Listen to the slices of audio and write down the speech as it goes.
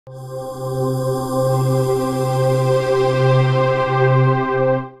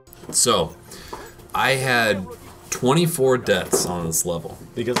So, I had 24 deaths on this level.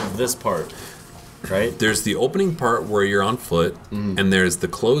 Because of this part, right? There's the opening part where you're on foot, and there's the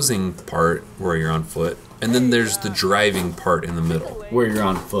closing part where you're on foot, and then there's the driving part in the middle. Where you're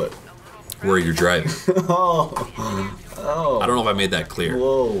on foot. Where you're driving. Oh. I don't know if I made that clear.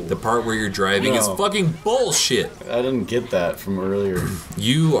 Whoa. The part where you're driving is fucking bullshit. I didn't get that from earlier.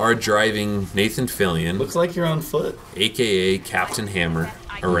 You are driving Nathan Fillion. Looks like you're on foot. AKA Captain Hammer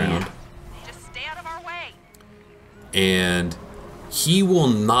around. Just stay out of our way. And he will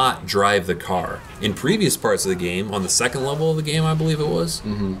not drive the car. In previous parts of the game, on the second level of the game, I believe it was.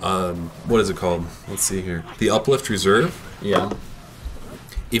 What is it called? Let's see here. The Uplift Reserve. Yeah.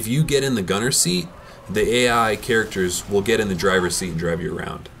 If you get in the gunner seat, the AI characters will get in the driver's seat and drive you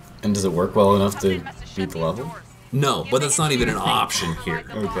around. And does it work well enough to beat the level? No, but that's not even an option here.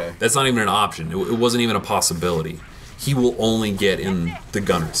 Okay. That's not even an option. It wasn't even a possibility. He will only get in the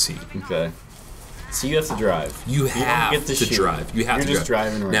gunner seat. Okay. So you have to drive. You have get to shoot. drive. You have You're to just drive.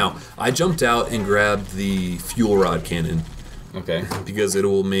 driving around. Now, I jumped out and grabbed the fuel rod cannon Okay. because it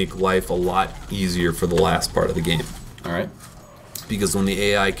will make life a lot easier for the last part of the game. Alright. Because when the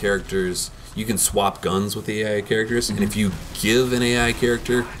AI characters, you can swap guns with the AI characters, and if you give an AI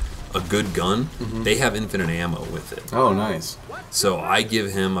character a good gun, they have infinite ammo with it. Oh, nice. So I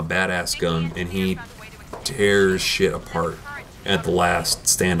give him a badass gun, and he tears shit apart at the last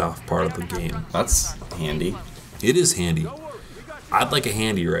standoff part of the game. That's handy. It is handy. I'd like a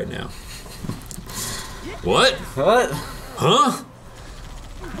handy right now. What? What? Huh?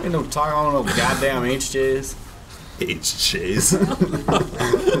 Ain't no talking on no goddamn HJs. HJs.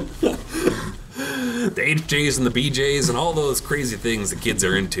 The HJs and the BJs and all those crazy things the kids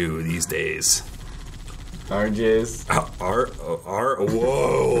are into these days. RJs.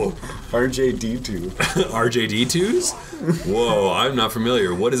 Whoa. RJD2. RJD2s? Whoa, I'm not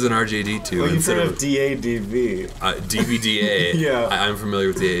familiar. What is an RJD2? Well, you've heard of DADV. DVDA. Yeah. I'm familiar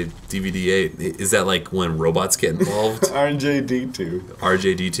with the DVDA. Is that like when robots get involved? RJD2.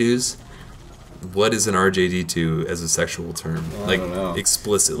 RJD2s? What is an RJD2 as a sexual term? I don't know.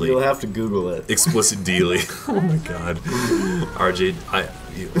 Explicitly. You'll have to Google it. Explicit dealing. Oh my god.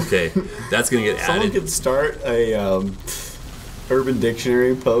 Okay, that's gonna get Someone added. could start a Urban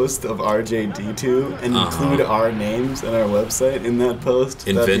Dictionary post of RJD2 and include our names and our website in that post.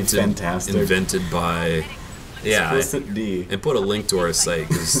 That'd be fantastic. Invented by, yeah, Explicit D. and put a link to our site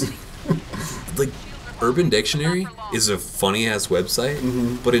because, like, Urban Dictionary is a funny ass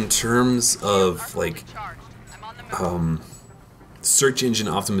website, but in terms of like, search engine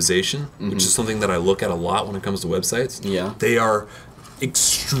optimization, which is something that I look at a lot when it comes to websites. Yeah. They are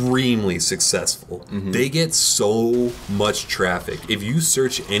extremely successful. They get so much traffic. If you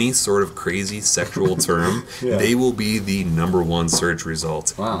search any sort of crazy sexual term, they will be the #1 search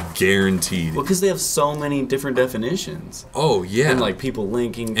result. Wow. Guaranteed. Well, because they have so many different definitions. Oh, yeah. And like people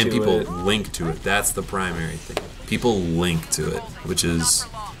linking to and people it. link to it. That's the primary thing. People link to it, which is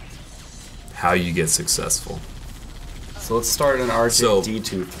how you get successful. So let's start an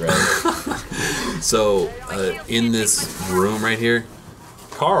RJD2 thread. So, in this room right here,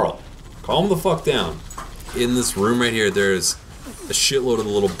 Carl, calm the fuck down. In this room right here, there's a shitload of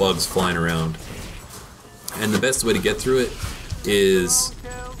the little bugs flying around. And the best way to get through it is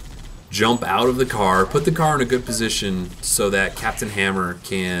jump out of the car, put the car in a good position so that Captain Hammer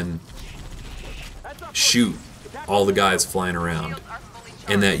can shoot all the guys flying around.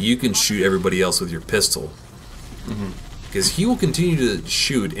 And that you can shoot everybody else with your pistol. Because he will continue to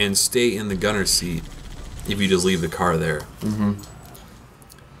shoot and stay in the gunner seat if you just leave the car there.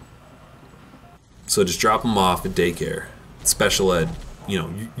 So just drop him off at daycare, special ed. You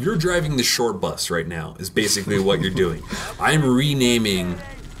know, you're driving the short bus right now is basically what you're doing. I'm renaming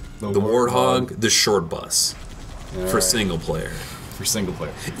the Warthog the short bus for single player. For single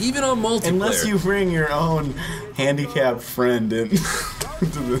player. Even on multiplayer. Unless you bring your own handicapped friend in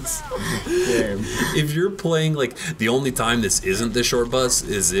to this game. If you're playing, like, the only time this isn't the short bus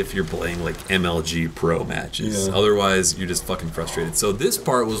is if you're playing, like, MLG Pro matches. Yeah. Otherwise, you're just fucking frustrated. So this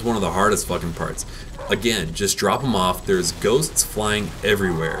part was one of the hardest fucking parts. Again, just drop them off. There's ghosts flying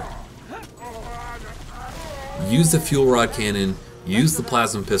everywhere. Use the fuel rod cannon. Use the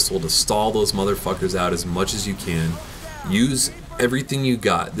plasma pistol to stall those motherfuckers out as much as you can. Use everything you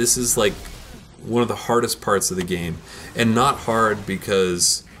got. This is, like, one of the hardest parts of the game. And not hard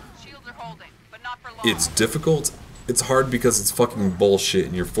because it's difficult. It's hard because it's fucking bullshit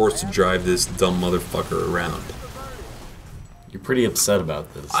and you're forced to drive this dumb motherfucker around. You're pretty upset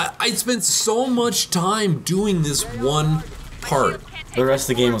about this. I spent so much time doing this one part. The rest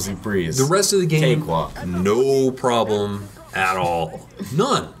of the game was a breeze. The rest of the game, Cakewalk. no problem at all.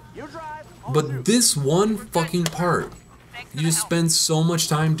 None. But this one fucking part, you just spend so much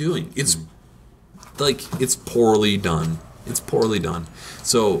time doing. It's like, it's poorly done. It's poorly done.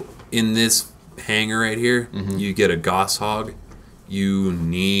 So, in this hangar right here, you get a Goss Hog. You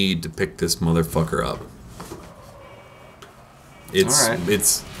need to pick this motherfucker up. It's Alright.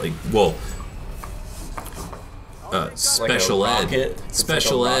 it's like, well, special like a ed. rocket? It's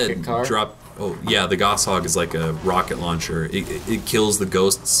Special like a rocket ed car? drop. Oh yeah, the Goss Hog is like a rocket launcher. It kills the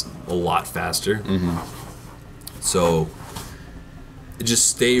ghosts a lot faster. So just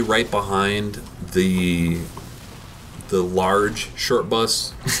stay right behind the large short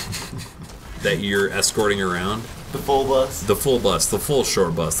bus that you're escorting around. The full bus. The full bus, the full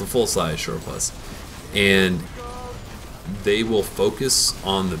short bus, the full size short bus. And they will focus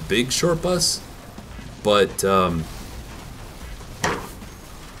on the big short bus, but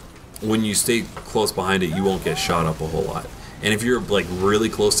when you stay close behind it, you won't get shot up a whole lot. And if you're like really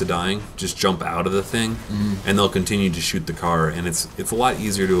close to dying, just jump out of the thing, and they'll continue to shoot the car. And it's a lot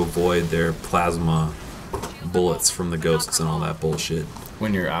easier to avoid their plasma bullets from the ghosts and all that bullshit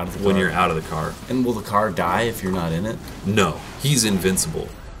When you're out of the car. when you're out of the car. And will the car die if you're not in it? No, he's invincible.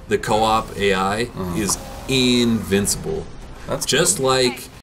 The co-op AI is invincible. That's Just cool. like